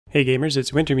Hey gamers,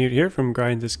 it's Wintermute here from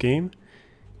Grind This Game,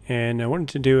 and I wanted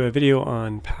to do a video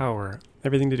on power,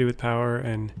 everything to do with power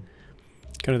and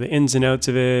kind of the ins and outs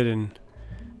of it. And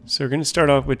so we're going to start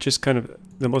off with just kind of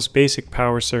the most basic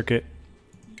power circuit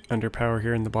under power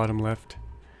here in the bottom left.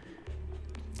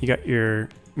 You got your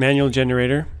manual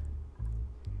generator,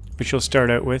 which you'll start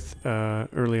out with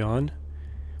early on,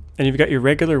 and you've got your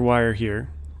regular wire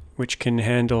here, which can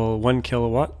handle 1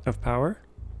 kilowatt of power.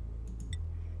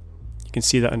 You can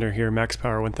see that under here, max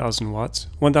power 1000 watts.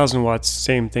 1000 watts,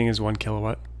 same thing as 1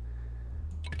 kilowatt.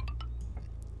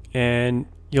 And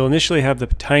you'll initially have the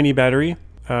tiny battery,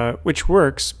 which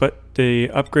works, but the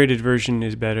upgraded version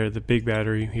is better, the big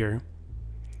battery here.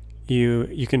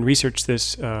 You can research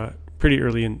this pretty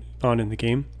early on in the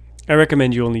game. I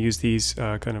recommend you only use these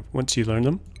kind of once you learn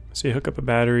them. So you hook up a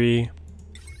battery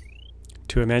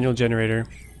to a manual generator.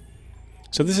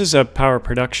 So this is a power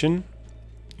production.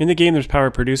 In the game, there's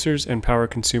power producers and power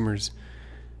consumers.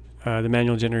 The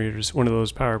manual generator is one of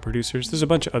those power producers. There's a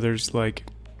bunch of others like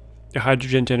a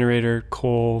hydrogen generator,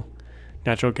 coal,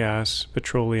 natural gas,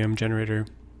 petroleum generator.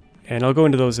 And I'll go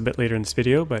into those a bit later in this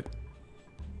video, but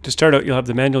to start out, you'll have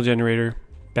the manual generator,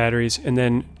 batteries, and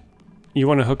then you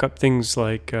want to hook up things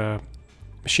like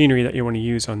machinery that you want to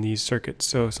use on these circuits.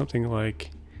 So something like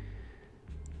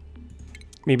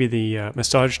maybe the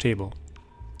massage table.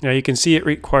 Now you can see it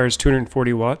requires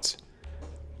 240 watts,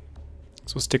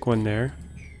 so we'll stick one there.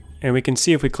 And we can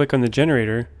see if we click on the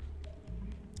generator,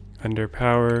 under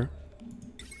power,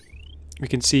 we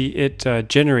can see it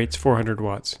generates 400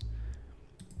 watts.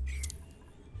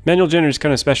 Manual generator is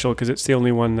kind of special because it's the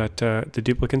only one that the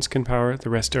duplicants can power,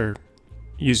 the rest are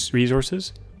use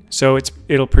resources. So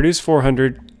it'll produce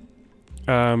 400,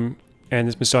 and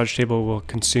this massage table will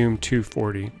consume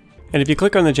 240. And if you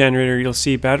click on the generator, you'll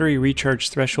see battery recharge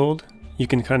threshold. You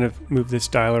can kind of move this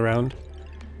dial around.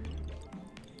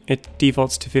 It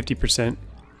defaults to 50%.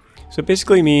 So it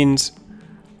basically means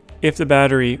if the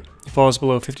battery falls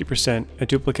below 50%, a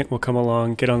duplicant will come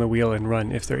along, get on the wheel, and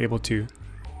run if they're able to.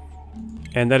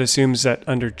 And that assumes that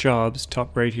under jobs,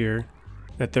 top right here,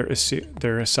 that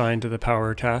they're assigned to the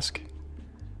power task.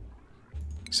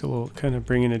 So we'll kind of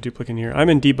bring in a duplicant here. I'm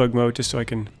in debug mode just so I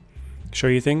can show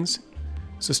you things.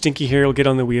 So Stinky here will get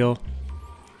on the wheel.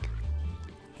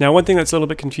 Now one thing that's a little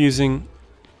bit confusing,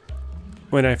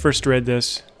 when I first read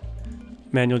this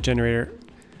manual generator,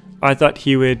 I thought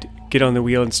he would get on the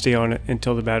wheel and stay on it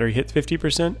until the battery hits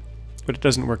 50%, but it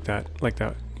doesn't work like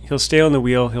that. He'll stay on the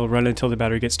wheel, he'll run until the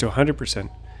battery gets to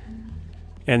 100%,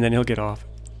 and then he'll get off.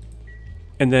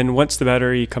 And then once the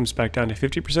battery comes back down to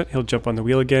 50%, he'll jump on the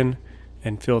wheel again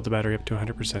and fill the battery up to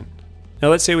 100%. Now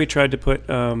let's say we tried to put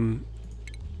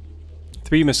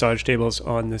 3 massage tables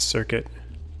on this circuit,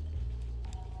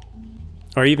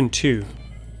 or even 2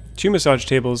 massage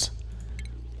tables.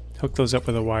 Hook those up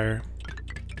with a wire.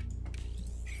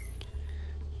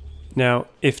 Now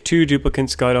if 2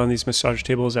 duplicants got on these massage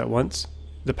tables at once,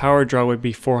 the power draw would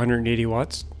be 480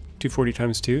 watts, 240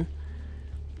 times 2.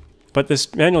 But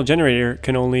this manual generator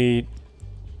can only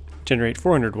generate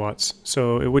 400 watts,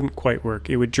 so it wouldn't quite work.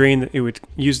 It would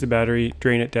use the battery,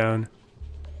 drain it down,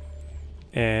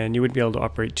 and you wouldn't be able to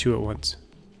operate 2 at once.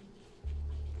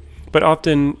 But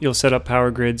often you'll set up power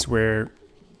grids where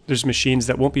there's machines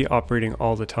that won't be operating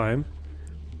all the time.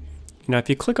 Now if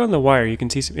you click on the wire, you can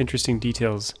see some interesting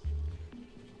details,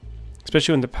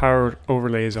 especially when the power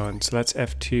overlay is on. So that's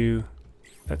F2,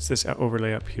 that's this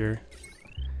overlay up here.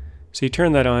 So you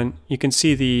turn that on, you can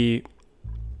see the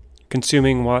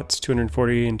consuming watts,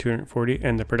 240 and 240,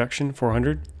 and the production,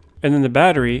 400. And then the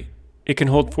battery, it can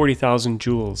hold 40,000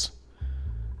 joules.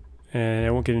 And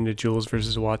I won't get into joules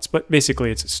versus watts, but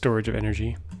basically it's a storage of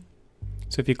energy.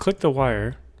 So if you click the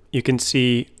wire, you can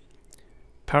see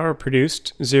power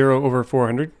produced, 0 over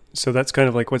 400. So that's kind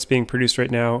of like what's being produced right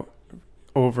now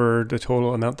over the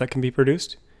total amount that can be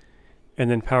produced. And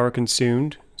then power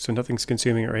consumed, so nothing's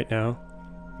consuming it right now.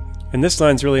 And this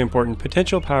line's really important,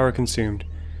 potential power consumed.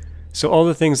 So all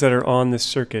the things that are on this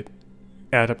circuit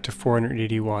add up to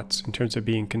 480 watts in terms of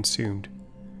being consumed.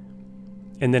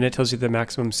 And then it tells you the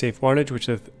maximum safe wattage, which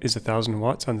is 1000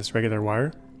 watts on this regular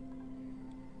wire.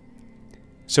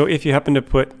 So if you happen to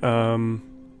put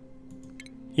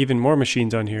even more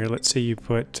machines on here, let's say you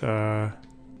put 5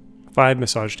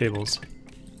 massage tables,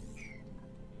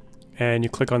 and you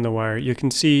click on the wire, you can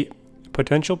see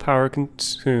potential power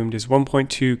consumed is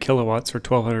 1.2 kilowatts or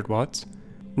 1200 watts.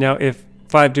 Now if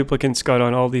 5 duplicants got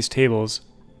on all these tables,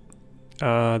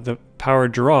 the power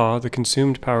draw, the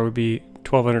consumed power, would be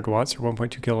 1200 watts or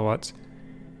 1.2 kilowatts.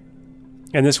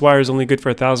 And this wire is only good for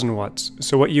 1000 watts.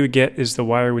 So what you would get is the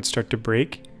wire would start to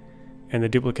break and the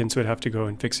duplicants would have to go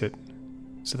and fix it.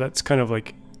 So that's kind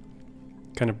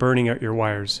of burning out your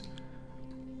wires.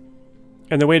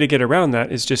 And the way to get around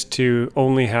that is just to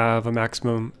only have a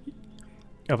maximum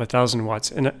of 1000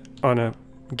 watts on a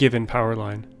given power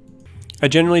line. I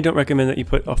generally don't recommend that you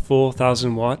put a full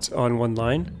 1000 watts on one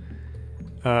line.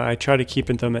 I try to keep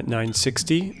them at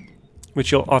 960,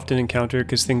 which you'll often encounter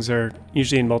because things are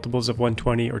usually in multiples of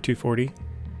 120 or 240.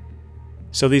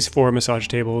 So these 4 massage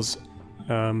tables,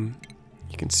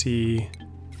 you can see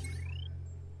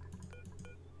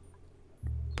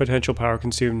potential power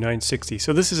consumed 960.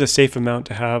 So this is a safe amount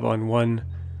to have on one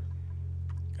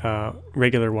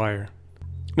regular wire.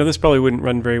 Now this probably wouldn't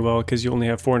run very well because you only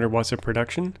have 400 watts of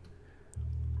production.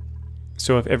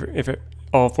 So if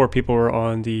all 4 people were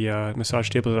on the massage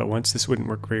tables at once, this wouldn't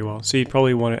work very well. So you'd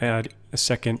probably want to add a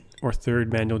second or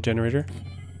third manual generator.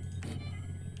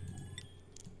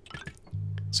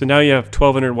 So now you have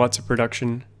 1200 watts of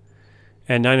production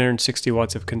and 960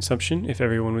 watts of consumption if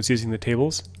everyone was using the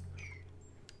tables.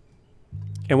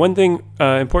 And one thing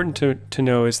important to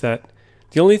know is that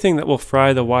the only thing that will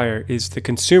fry the wire is the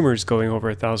consumers going over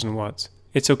 1000 watts.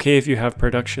 It's okay if you have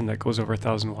production that goes over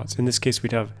 1000 watts. In this case,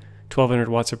 we'd have 1200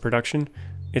 watts of production.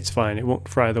 It's fine, it won't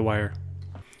fry the wire.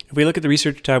 If we look at the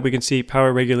research tab, we can see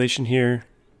power regulation here.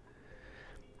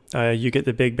 You get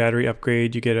the big battery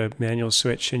upgrade, you get a manual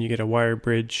switch, and you get a wire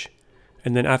bridge.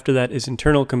 And then after that is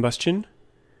internal combustion,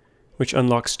 which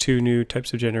unlocks 2 new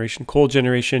types of generation, coal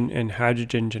generation and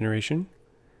hydrogen generation.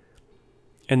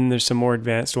 And then there's some more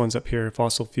advanced ones up here.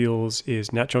 Fossil fuels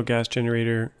is natural gas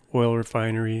generator, oil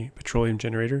refinery, petroleum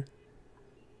generator.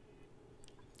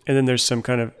 And then there's some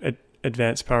kind of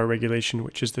advanced power regulation,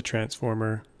 which is the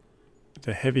transformer,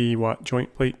 the heavy watt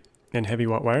joint plate, and heavy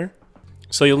watt wire.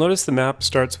 So you'll notice the map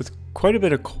starts with quite a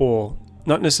bit of coal,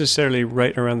 not necessarily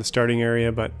right around the starting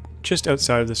area, but just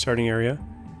outside of the starting area.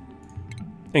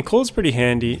 And coal is pretty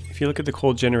handy. If you look at the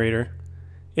coal generator,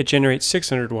 it generates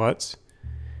 600 watts,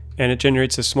 and it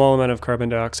generates a small amount of carbon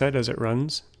dioxide as it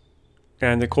runs.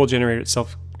 And the coal generator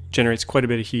itself generates quite a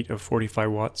bit of heat of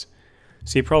 45 watts.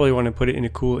 So you probably want to put it in a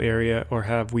cool area or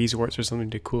have Weezworts or something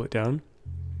to cool it down.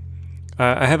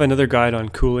 I have another guide on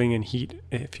cooling and heat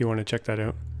if you want to check that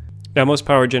out. Now most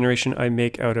power generation I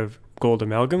make out of gold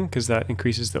amalgam because that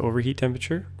increases the overheat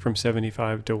temperature from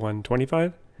 75 to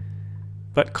 125.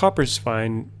 But copper's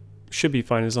fine, should be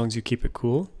fine as long as you keep it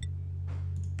cool.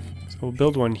 So we'll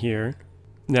build one here.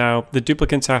 Now the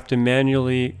duplicants have to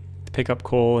manually pick up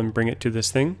coal and bring it to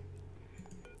this thing,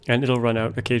 and it'll run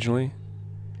out occasionally.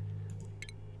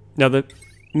 Now the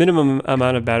minimum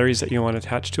amount of batteries that you want to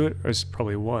attach to it is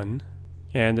probably 1,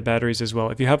 and the batteries as well.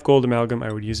 If you have gold amalgam,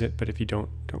 I would use it, but if you don't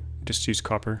just use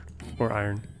copper or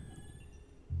iron.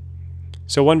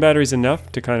 So 1 battery is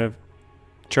enough to kind of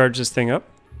charge this thing up,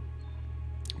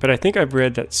 but I think I've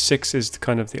read that 6 is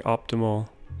kind of the optimal.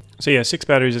 So yeah, 6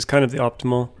 batteries is kind of the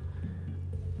optimal.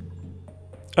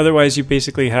 Otherwise you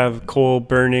basically have coal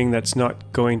burning that's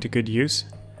not going to good use.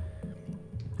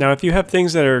 Now if you have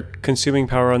things that are consuming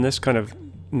power on this kind of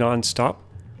non-stop,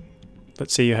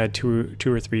 let's say you had two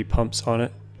or three pumps on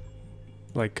it,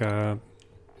 like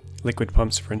liquid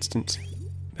pumps for instance,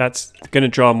 that's going to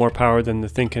draw more power than the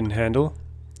thing can handle.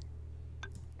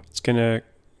 It's going to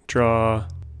draw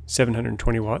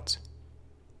 720 watts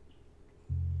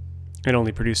and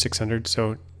only produce 600,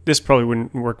 so this probably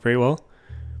wouldn't work very well.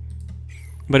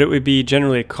 But it would be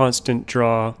generally a constant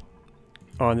draw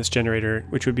on this generator,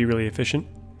 which would be really efficient.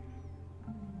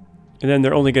 And then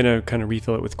they're only going to kind of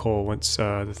refill it with coal once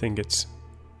the thing gets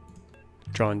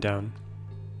drawn down.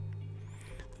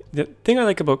 The thing I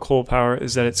like about coal power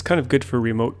is that it's kind of good for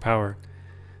remote power.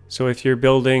 So if you're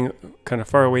building kind of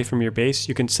far away from your base,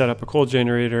 you can set up a coal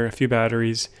generator, a few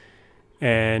batteries,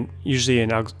 and usually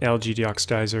an algae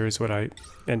deoxidizer is what I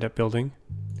end up building.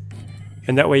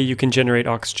 And that way you can generate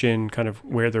oxygen kind of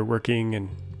where they're working, and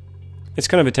it's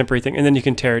kind of a temporary thing. And then you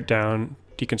can tear it down,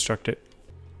 deconstruct it.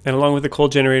 And along with the coal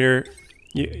generator,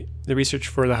 the research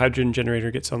for the hydrogen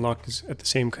generator gets unlocked at the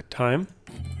same time.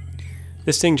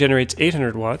 This thing generates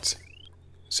 800 watts,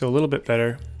 so a little bit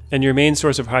better. And your main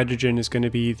source of hydrogen is going to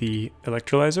be the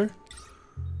electrolyzer.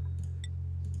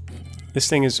 This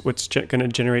thing is what's going to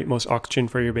generate most oxygen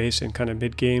for your base in kind of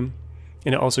mid-game.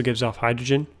 And it also gives off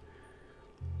hydrogen.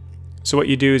 So what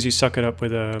you do is you suck it up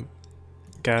with a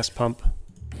gas pump.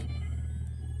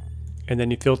 And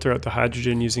then you filter out the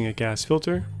hydrogen using a gas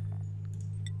filter.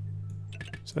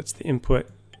 So that's the input,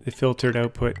 the filtered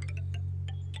output.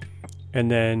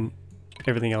 And then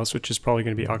everything else, which is probably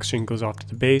going to be oxygen, goes off to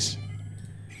the base.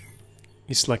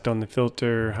 You select on the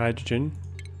filter hydrogen.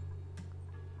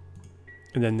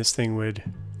 And then this thing would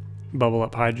bubble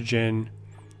up hydrogen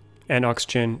and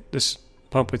oxygen. This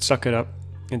pump would suck it up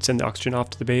and send the oxygen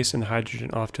off to the base and the hydrogen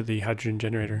off to the hydrogen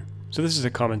generator. So this is a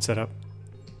common setup.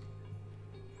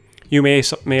 You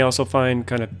may also find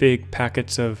kind of big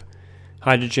packets of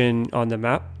hydrogen on the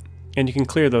map, and you can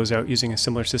clear those out using a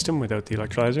similar system without the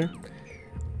electrolyzer,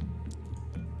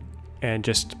 and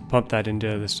just pump that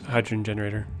into this hydrogen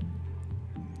generator.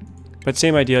 But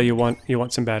same idea, you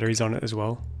want some batteries on it as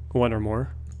well, one or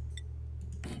more,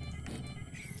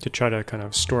 to try to kind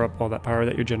of store up all that power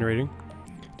that you're generating.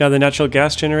 Now the natural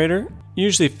gas generator,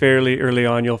 usually fairly early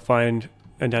on you'll find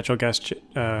a natural gas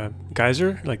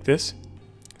geyser like this.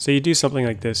 So you do something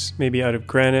like this, maybe out of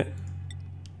granite,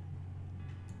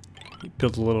 you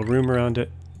build a little room around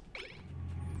it,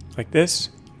 like this.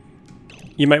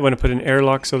 You might want to put an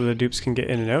airlock so that the dupes can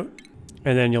get in and out,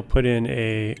 and then you'll put in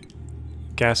a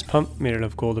gas pump made out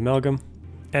of gold amalgam.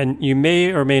 And you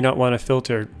may or may not want to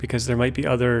filter because there might be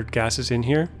other gases in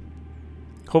here.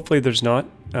 Hopefully there's not,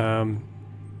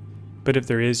 but if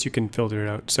there is, you can filter it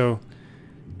out. So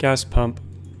gas pump,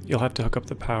 you'll have to hook up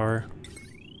the power.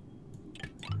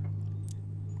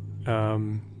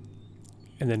 And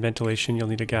then ventilation, you'll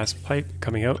need a gas pipe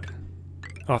coming out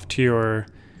off to your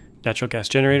natural gas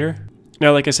generator.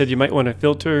 Now, like I said, you might want to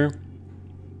filter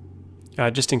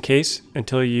just in case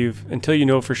until you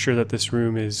know for sure that this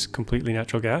room is completely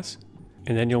natural gas.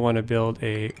 And then you'll want to build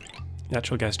a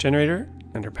natural gas generator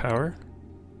under power.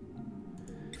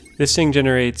 This thing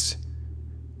generates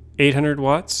 800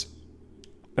 watts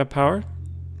of power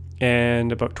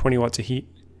and about 20 watts of heat.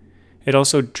 It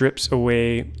also drips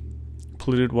away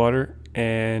polluted water,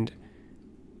 and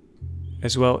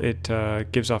as well it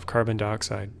gives off carbon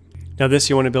dioxide. Now this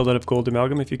you want to build out of gold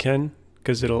amalgam if you can,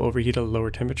 because it'll overheat at a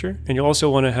lower temperature. And you'll also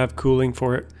want to have cooling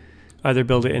for it. Either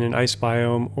build it in an ice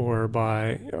biome or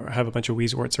have a bunch of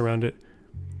wheezeworts around it,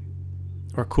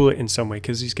 or cool it in some way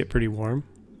because these get pretty warm.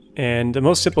 And the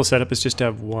most simple setup is just to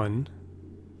have one.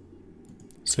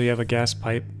 So you have a gas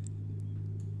pipe,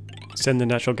 send the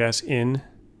natural gas in.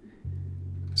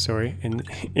 Sorry,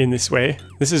 in this way.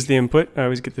 This is the input. I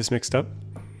always get this mixed up.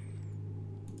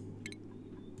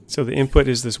 So the input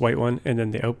is this white one, and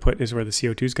then the output is where the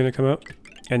CO2 is going to come out.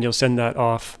 And you'll send that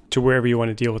off to wherever you want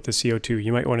to deal with the CO2.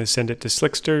 You might want to send it to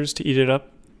slicksters to eat it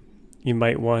up. You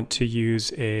might want to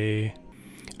use a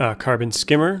carbon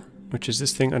skimmer, which is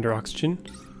this thing under oxygen.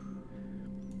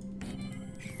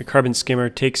 The carbon skimmer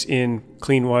takes in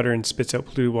clean water and spits out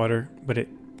polluted water, but it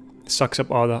sucks up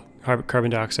all the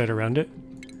carbon dioxide around it.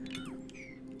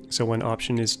 So one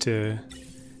option is to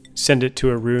send it to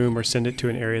a room or send it to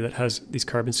an area that has these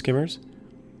carbon skimmers.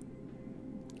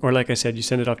 Or like I said, you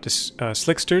send it off to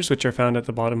slicksters, which are found at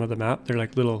the bottom of the map. They're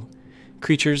like little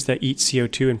creatures that eat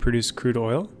CO2 and produce crude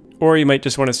oil. Or you might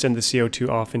just want to send the CO2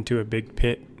 off into a big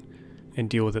pit and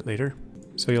deal with it later.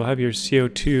 So you'll have your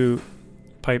CO2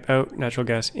 pipe out, natural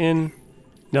gas in.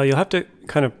 Now you'll have to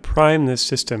kind of prime this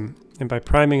system. And by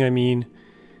priming, I mean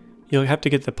you'll have to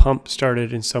get the pump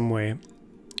started in some way.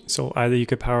 So either you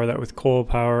could power that with coal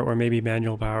power or maybe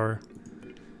manual power.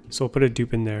 So we'll put a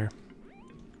dupe in there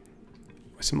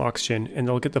with some oxygen and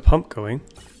they'll get the pump going.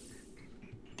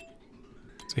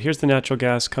 So here's the natural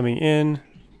gas coming in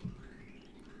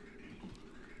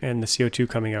and the CO2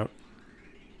 coming out.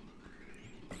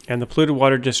 And the polluted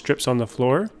water just drips on the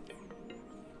floor.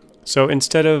 So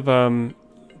instead of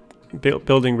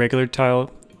building regular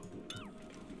tile,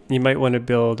 you might want to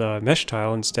build a mesh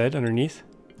tile instead underneath.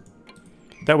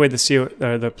 That way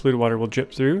the polluted water will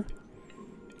drip through.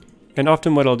 And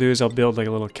often what I'll do is I'll build like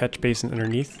a little catch basin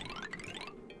underneath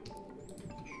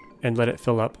and let it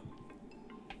fill up.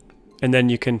 And then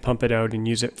you can pump it out and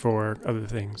use it for other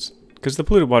things. Because the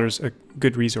polluted water is a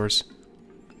good resource.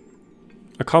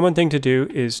 A common thing to do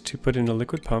is to put in a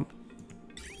liquid pump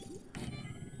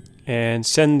and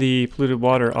send the polluted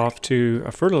water off to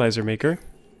a fertilizer maker.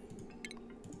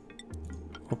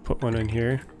 We'll put one in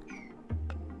here.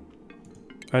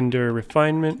 Under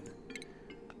refinement,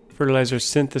 fertilizer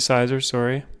synthesizer,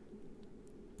 sorry.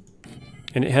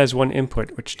 And it has one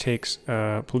input, which takes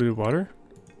polluted water.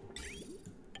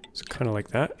 So kind of like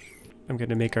that. I'm going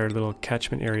to make our little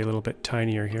catchment area a little bit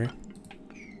tinier here.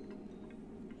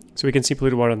 So we can see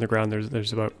polluted water on the ground.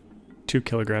 There's about 2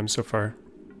 kilograms so far.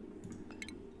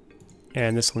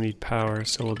 And this will need power,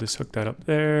 so we'll just hook that up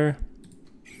there.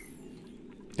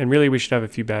 And really we should have a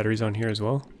few batteries on here as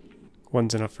well.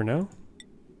 One's enough for now.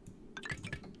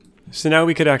 So now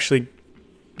we could actually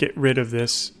get rid of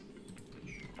this,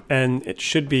 and it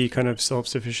should be kind of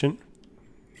self-sufficient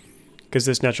because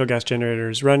this natural gas generator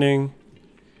is running,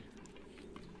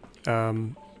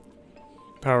 powering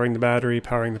the battery,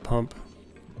 powering the pump,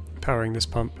 powering this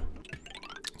pump.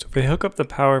 So if we hook up the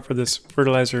power for this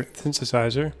fertilizer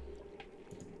synthesizer,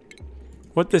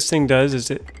 What this thing does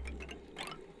is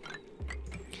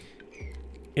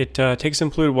it takes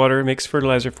some polluted water, makes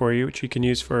fertilizer for you, which you can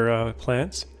use for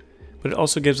plants, but it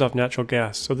also gives off natural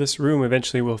gas. So this room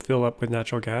eventually will fill up with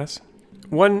natural gas.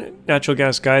 One natural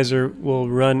gas geyser will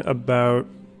run about,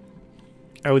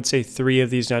 I would say, 3 of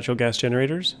these natural gas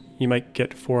generators. You might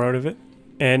get 4 out of it,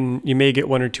 and you may get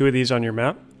 1 or 2 of these on your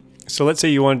map. So let's say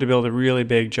you wanted to build a really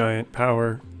big giant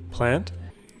power plant,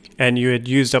 and you had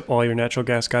used up all your natural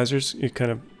gas geysers. You're kind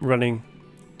of running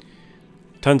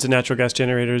tons of natural gas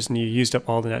generators and you used up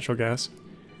all the natural gas.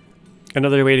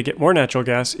 Another way to get more natural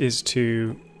gas is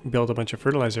to build a bunch of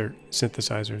fertilizer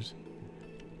synthesizers.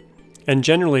 And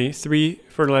generally 3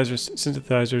 fertilizer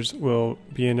synthesizers will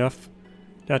be enough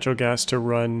natural gas to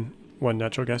run 1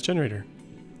 natural gas generator.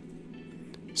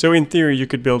 So in theory you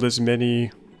could build as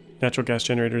many natural gas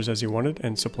generators as you wanted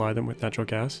and supply them with natural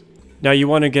gas. Now you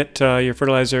want to get your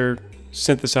fertilizer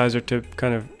synthesizer to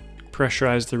kind of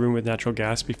pressurize the room with natural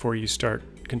gas before you start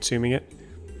consuming it.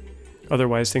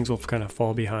 Otherwise things will kind of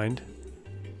fall behind.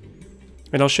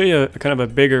 And I'll show you a kind of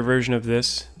a bigger version of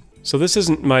this. So this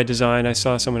isn't my design, I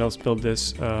saw someone else build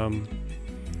this. And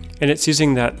it's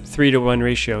using that 3-to-1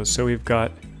 ratio. So we've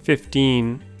got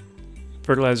 15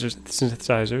 fertilizer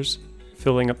synthesizers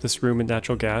filling up this room with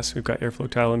natural gas. We've got airflow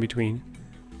tile in between.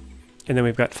 And then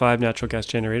we've got 5 natural gas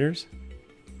generators.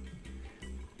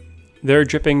 They're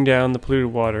dripping down the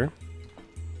polluted water.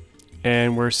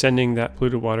 And we're sending that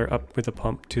polluted water up with a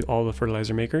pump to all the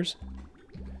fertilizer makers.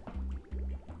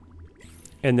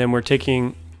 And then we're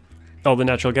taking all the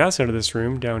natural gas out of this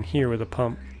room down here with a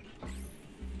pump.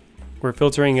 We're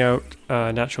filtering out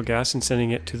natural gas and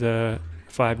sending it to the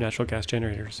 5 natural gas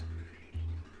generators.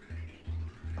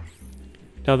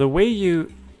 Now the way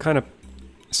you kind of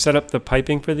set up the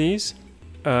piping for these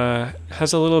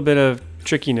has a little bit of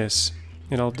trickiness,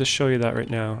 and I'll just show you that right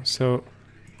now. So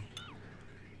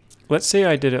let's say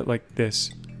I did it like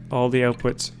this. All the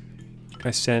outputs I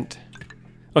sent.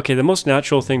 Okay, the most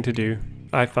natural thing to do,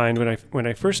 I find when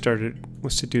I first started,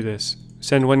 was to do this.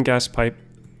 Send 1 gas pipe,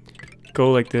 go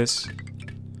like this,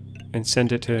 and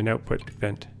send it to an output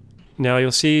vent. Now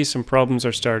you'll see some problems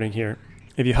are starting here.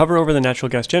 If you hover over the natural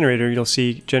gas generator, you'll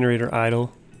see generator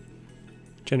idle,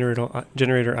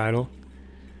 generator idle.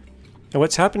 And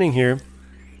what's happening here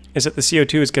is that the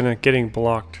CO2 is getting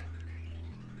blocked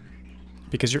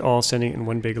because you're all sending it in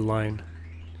one big line.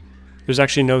 There's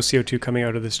actually no CO2 coming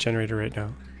out of this generator right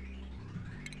now.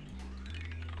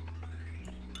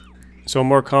 So a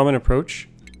more common approach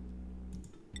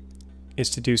is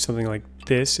to do something like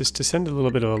this, is to send a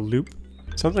little bit of a loop,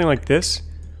 something like this,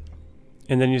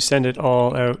 and then you send it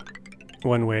all out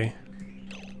one way.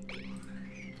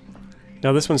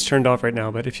 Now this one's turned off right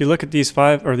now, but if you look at these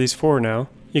 5 or these 4 now,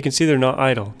 you can see they're not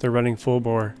idle, they're running full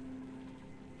bore.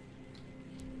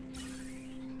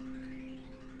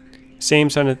 Same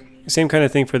kind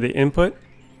of thing for the input.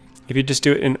 If you just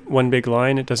do it in one big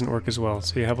line, it doesn't work as well.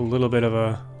 So you have a little bit of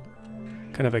a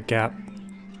kind of a gap.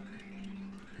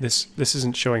 This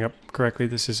isn't showing up correctly.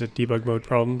 This is a debug mode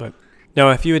problem. But now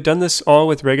if you had done this all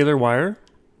with regular wire,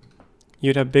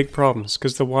 you'd have big problems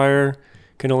because the wire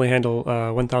can only handle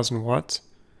 1000 watts.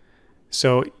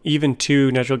 So even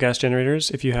 2 natural gas generators,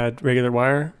 if you had regular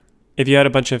wire, if you had a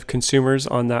bunch of consumers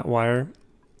on that wire,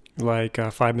 like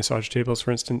 5 massage tables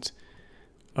for instance,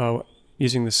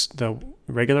 using the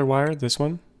regular wire, this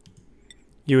one,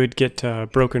 you would get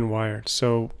broken wire.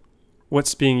 So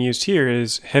what's being used here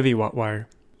is heavy watt wire,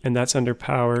 and that's under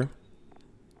power.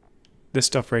 This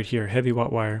stuff right here, heavy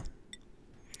watt wire.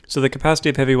 So the capacity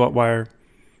of heavy watt wire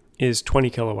is 20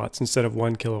 kilowatts instead of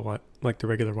 1 kilowatt like the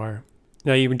regular wire.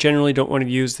 Now you generally don't want to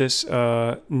use this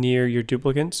near your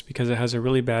duplicants because it has a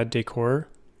really bad decor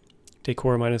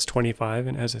minus 25,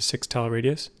 and it has a 6 tile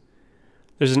radius.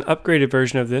 There's an upgraded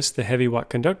version of this, the heavy watt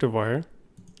conductive wire.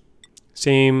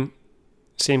 Same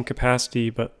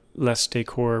capacity but less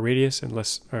decor radius and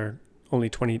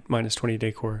only minus 20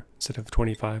 decor instead of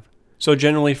 25. So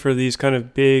generally for these kind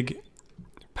of big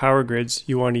power grids,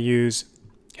 you want to use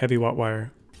heavy watt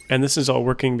wire. And this is all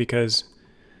working because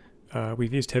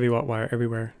we've used heavy watt wire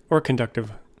everywhere, or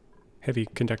heavy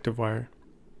conductive wire.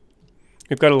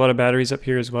 We've got a lot of batteries up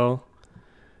here as well,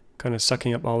 kind of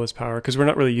sucking up all this power because we're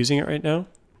not really using it right now.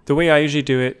 The way I usually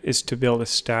do it is to build a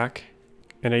stack,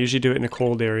 and I usually do it in a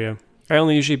cold area. I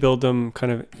only usually build them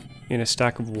kind of in a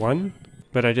stack of 1,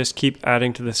 but I just keep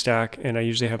adding to the stack, and I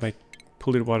usually have my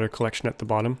polluted water collection at the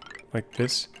bottom, like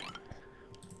this.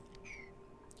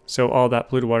 So all that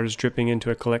polluted water is dripping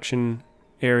into a collection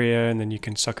area, and then you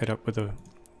can suck it up with a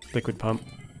liquid pump.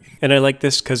 And I like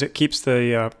this because it keeps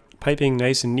the piping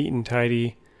nice and neat and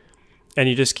tidy, and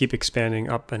you just keep expanding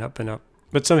up and up and up.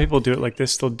 But some people do it like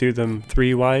this. They'll do them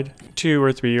 3 wide, 2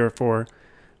 or 3 or 4.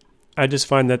 I just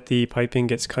find that the piping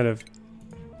gets kind of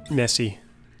messy.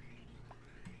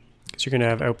 So you're going to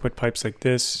have output pipes like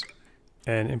this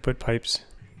and input pipes,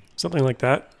 something like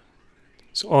that.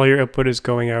 So all your output is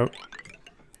going out,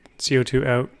 CO2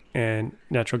 out, and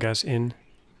natural gas in.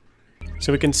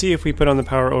 So we can see if we put on the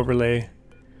power overlay,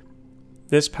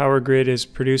 this power grid is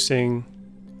producing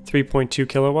 3.2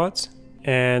 kilowatts,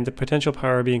 and the potential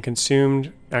power being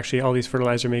consumed, actually all these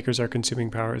fertilizer makers are consuming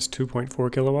power, is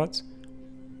 2.4 kilowatts.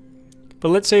 But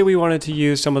let's say we wanted to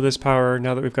use some of this power,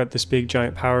 now that we've got this big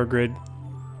giant power grid,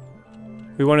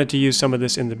 we wanted to use some of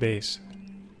this in the base.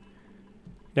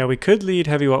 Now we could lead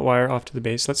heavy watt wire off to the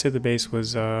base. Let's say the base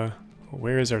was,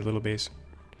 where is our little base?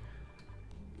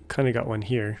 Kind of got one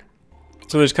here.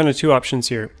 So there's kind of 2 options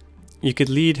here. You could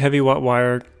lead heavy watt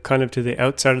wire kind of to the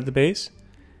outside of the base,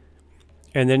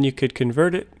 and then you could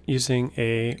convert it using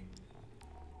a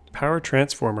power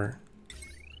transformer.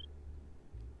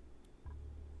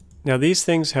 Now these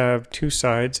things have 2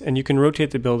 sides, and you can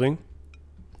rotate the building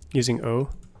using O.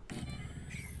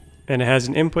 And it has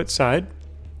an input side.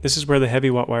 This is where the heavy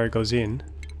watt wire goes in,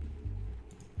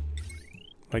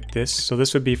 like this. So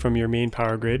this would be from your main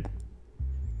power grid.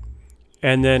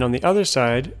 And then on the other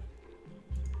side,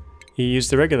 you use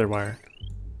the regular wire,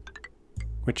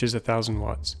 which is 1000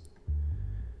 watts.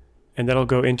 And that'll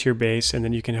go into your base, and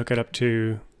then you can hook it up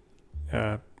to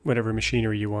whatever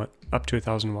machinery you want, up to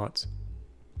 1000 watts.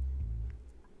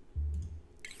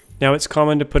 Now it's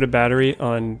common to put a battery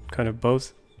on kind of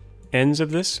both ends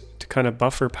of this to kind of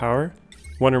buffer power,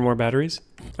 1 or more batteries.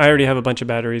 I already have a bunch of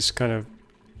batteries kind of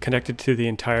connected to the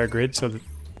entire grid, so that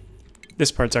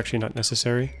this part's actually not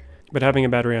necessary. But having a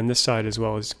battery on this side as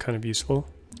well is kind of useful.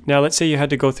 Now let's say you had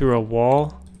to go through a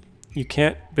wall. You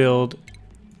can't build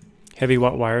heavy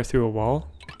watt wire through a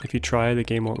wall. If you try, the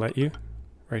game won't let you.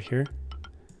 Right here.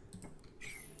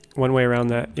 One way around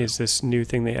that is this new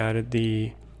thing they added,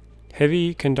 the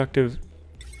heavy conductive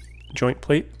joint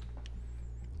plate.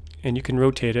 And you can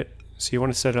rotate it. So you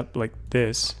want to set it up like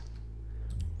this.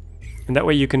 And that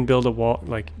way you can build a wall,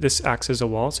 like this acts as a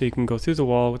wall, so you can go through the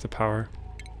wall with the power.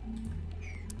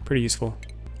 Pretty useful.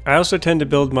 I also tend to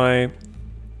build my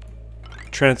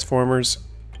transformers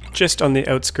just on the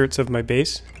outskirts of my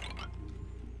base.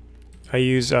 I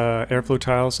use airflow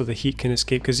tiles so the heat can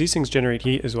escape, because these things generate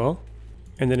heat as well.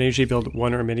 And then I usually build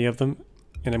 1 or many of them,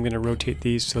 and I'm going to rotate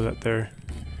these so that they're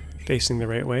facing the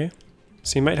right way.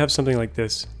 So you might have something like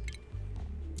this.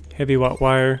 Heavy watt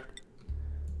wire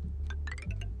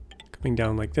coming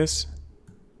down like this,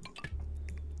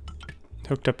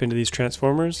 hooked up into these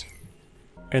transformers,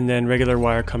 and then regular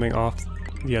wire coming off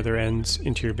the other ends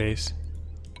into your base.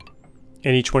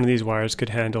 And each one of these wires could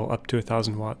handle up to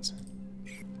 1000 watts.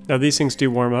 Now these things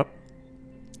do warm up.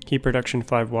 Heat production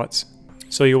 5 watts.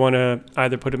 So you want to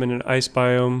either put them in an ice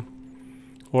biome,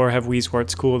 or have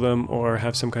Weezwarts cool them, or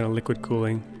have some kind of liquid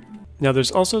cooling. Now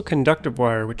there's also conductive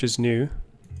wire, which is new.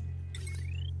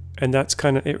 And that's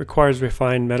kind of, it requires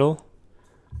refined metal.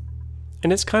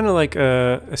 And it's kind of like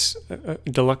a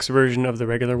deluxe version of the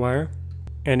regular wire.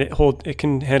 And it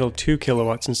can handle 2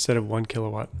 kilowatts instead of 1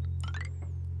 kilowatt.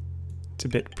 It's a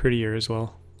bit prettier as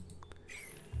well.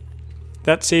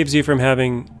 That saves you from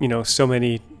having, you know, so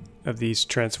many of these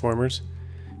transformers,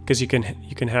 because you can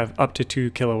have up to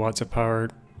 2 kilowatts of power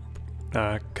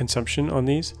consumption on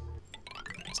these.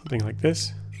 Something like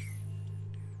this.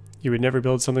 You would never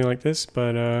build something like this,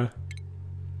 but if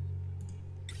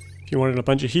you wanted a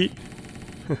bunch of heat.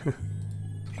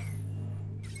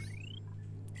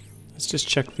 Let's just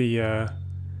check the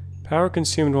power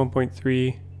consumed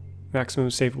 1.3,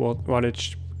 maximum safe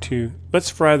wattage 2.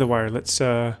 Let's fry the wire. Let's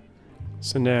so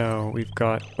now we've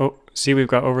got, oh, see, we've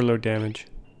got overload damage.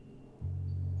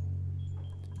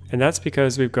 And that's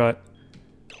because we've got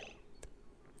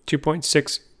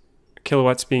 2.6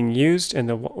 kilowatts being used, and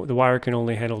the wire can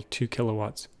only handle 2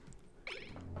 kilowatts.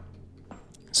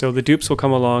 So the dupes will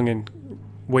come along and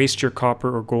waste your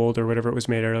copper or gold or whatever it was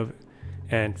made out of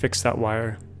and fix that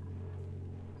wire.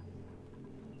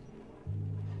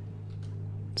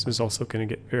 This is also going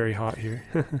to get very hot here.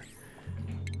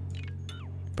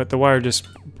 But the wire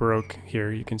just broke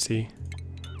here, you can see.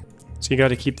 So you got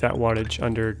to keep that wattage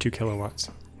under 2 kilowatts.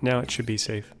 Now it should be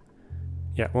safe.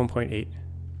 Yeah, 1.8.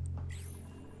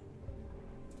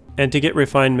 And to get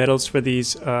refined metals for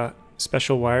these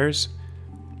special wires,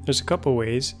 there's a couple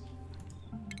ways.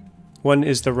 One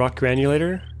is the rock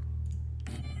granulator.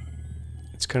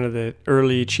 It's kind of the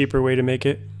early, cheaper way to make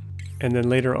it. And then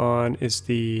later on is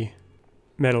the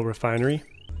metal refinery.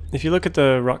 If you look at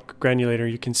the rock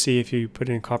granulator, you can see if you put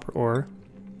in copper ore,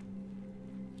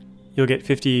 you'll get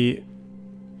 50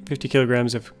 50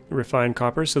 kilograms of refined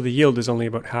copper, so the yield is only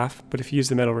about half. But if you use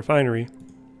the metal refinery,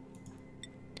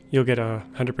 you'll get a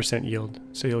 100% yield.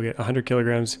 So you'll get 100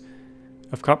 kilograms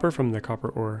of copper from the copper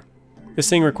ore. This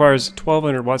thing requires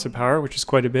 1200 watts of power, which is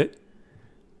quite a bit.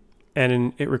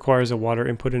 And it requires a water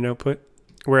input and output.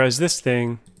 Whereas this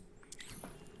thing,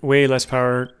 way less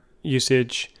power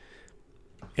usage,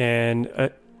 and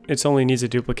it only needs a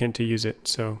duplicate to use it.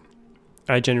 So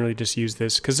I generally just use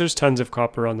this because there's tons of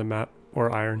copper on the map, or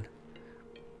iron.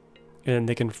 And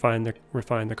they can refine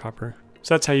the copper.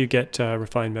 So that's how you get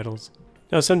refined metals.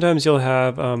 Now sometimes you'll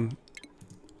have a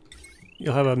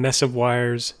mess of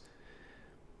wires.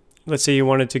 Let's say you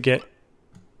wanted to get,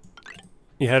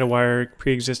 you had a wire,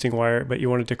 pre-existing wire, but you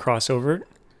wanted to cross over it.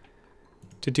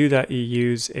 To do that, you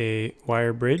use a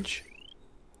wire bridge,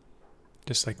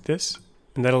 just like this,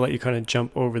 and that'll let you kind of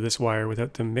jump over this wire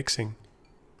without them mixing.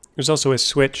 There's also a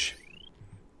switch.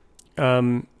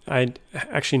 I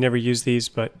actually never use these,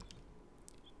 but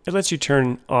it lets you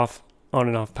turn off, on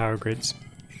and off power grids.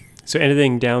 So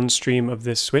anything downstream of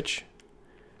this switch,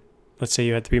 let's say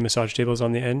you had 3 massage tables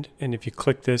on the end, and if you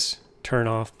click this, turn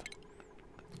off,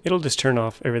 it'll just turn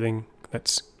off everything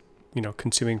that's,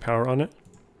 consuming power on it.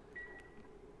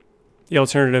 The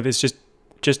alternative is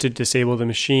just to disable the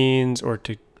machines or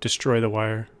to destroy the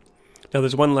wire. Now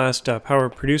there's one last power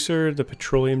producer, the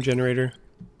petroleum generator.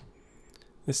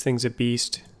 This thing's a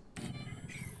beast.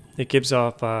 It gives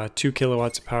off 2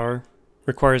 kilowatts of power,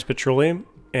 requires petroleum,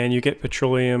 and you get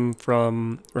petroleum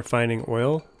from refining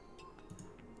oil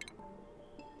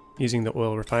using the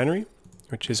oil refinery,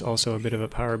 which is also a bit of a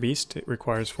power beast. It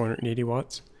requires 480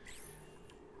 watts.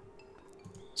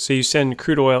 So you send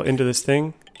crude oil into this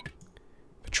thing,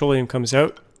 petroleum comes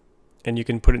out, and you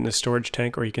can put it in a storage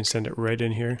tank or you can send it right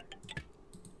in here.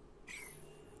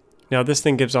 Now this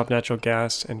thing gives off natural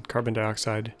gas and carbon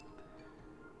dioxide,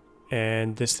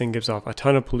 and this thing gives off a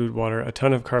ton of polluted water, a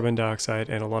ton of carbon dioxide,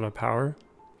 and a lot of power.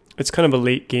 It's kind of a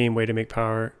late game way to make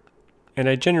power, and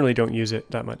I generally don't use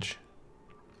it that much.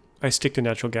 I stick to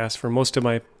natural gas for most of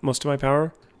my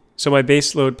power. So my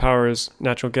base load power is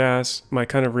natural gas. My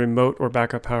kind of remote or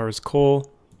backup power is coal.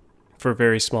 For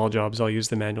very small jobs, I'll use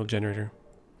the manual generator.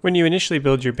 When you initially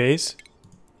build your base,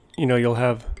 you'll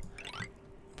have a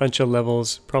bunch of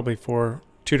levels, probably 2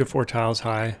 to 4 tiles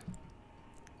high,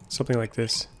 something like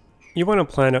this. You want to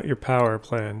plan out your power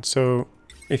plan. So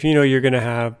if you're going to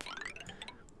have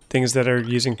things that are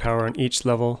using power on each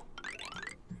level,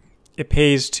 it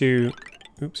pays to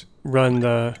run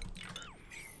the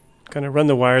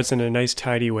wires in a nice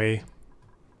tidy way.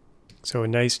 So a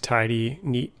nice tidy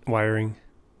neat wiring,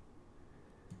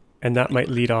 and that might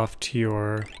lead off to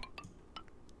your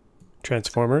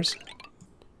transformers.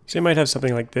 So you might have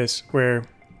something like this where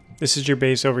this is your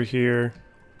base over here,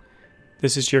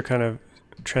 this is your kind of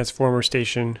transformer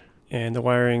station, and the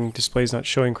wiring display is not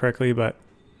showing correctly, but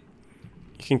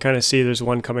you can kind of see there's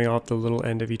one coming off the little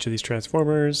end of each of these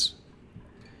transformers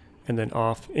and then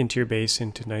off into your base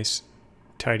into nice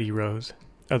tidy rows.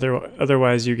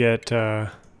 Otherwise you get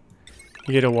a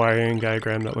wiring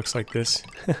diagram that looks like this.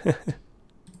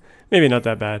 Maybe not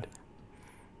that bad,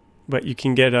 but you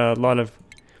can get a lot of,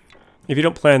 if you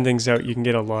don't plan things out, you can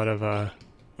get a lot of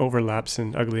overlaps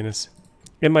and ugliness.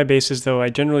 In my bases though, I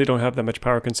generally don't have that much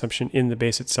power consumption in the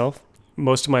base itself.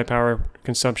 Most of my power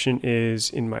consumption is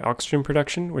in my oxygen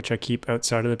production, which I keep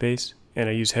outside of the base, and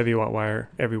I use heavy watt wire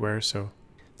everywhere. So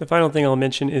the final thing I'll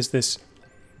mention is this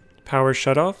power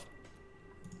shutoff,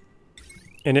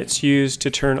 and it's used to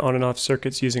turn on and off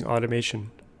circuits using automation.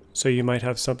 So you might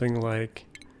have something like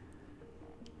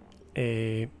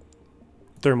a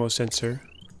thermosensor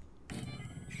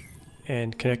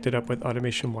and connect it up with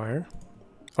automation wire.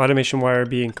 Automation wire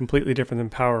being completely different than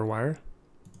power wire.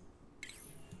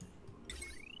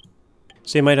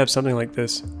 So you might have something like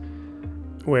this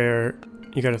where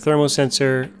you got a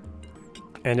thermosensor,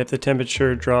 and if the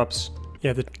temperature drops,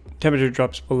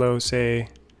 below, say,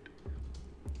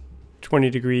 20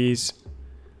 degrees,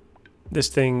 this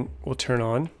thing will turn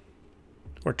on,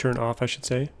 or turn off, I should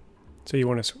say. So you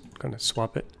want to kind of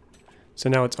swap it. So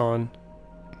now it's on.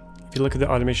 If you look at the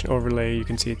automation overlay, you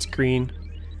can see it's green.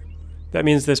 That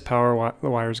means this power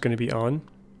wire is going to be on.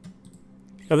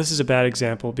 Now this is a bad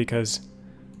example because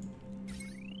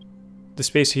the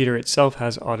space heater itself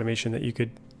has automation that you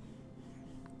could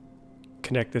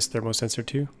connect this thermosensor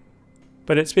to.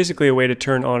 But it's basically a way to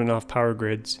turn on and off power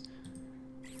grids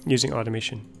using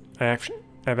automation. I've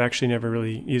actually never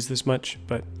really used this much,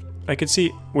 but I could see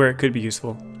where it could be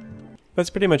useful. That's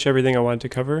pretty much everything I wanted to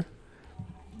cover.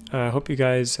 I hope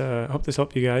this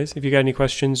helped you guys. If you got any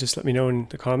questions, just let me know in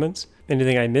the comments.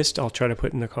 Anything I missed, I'll try to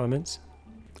put in the comments.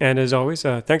 And as always,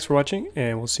 thanks for watching,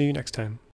 and we'll see you next time.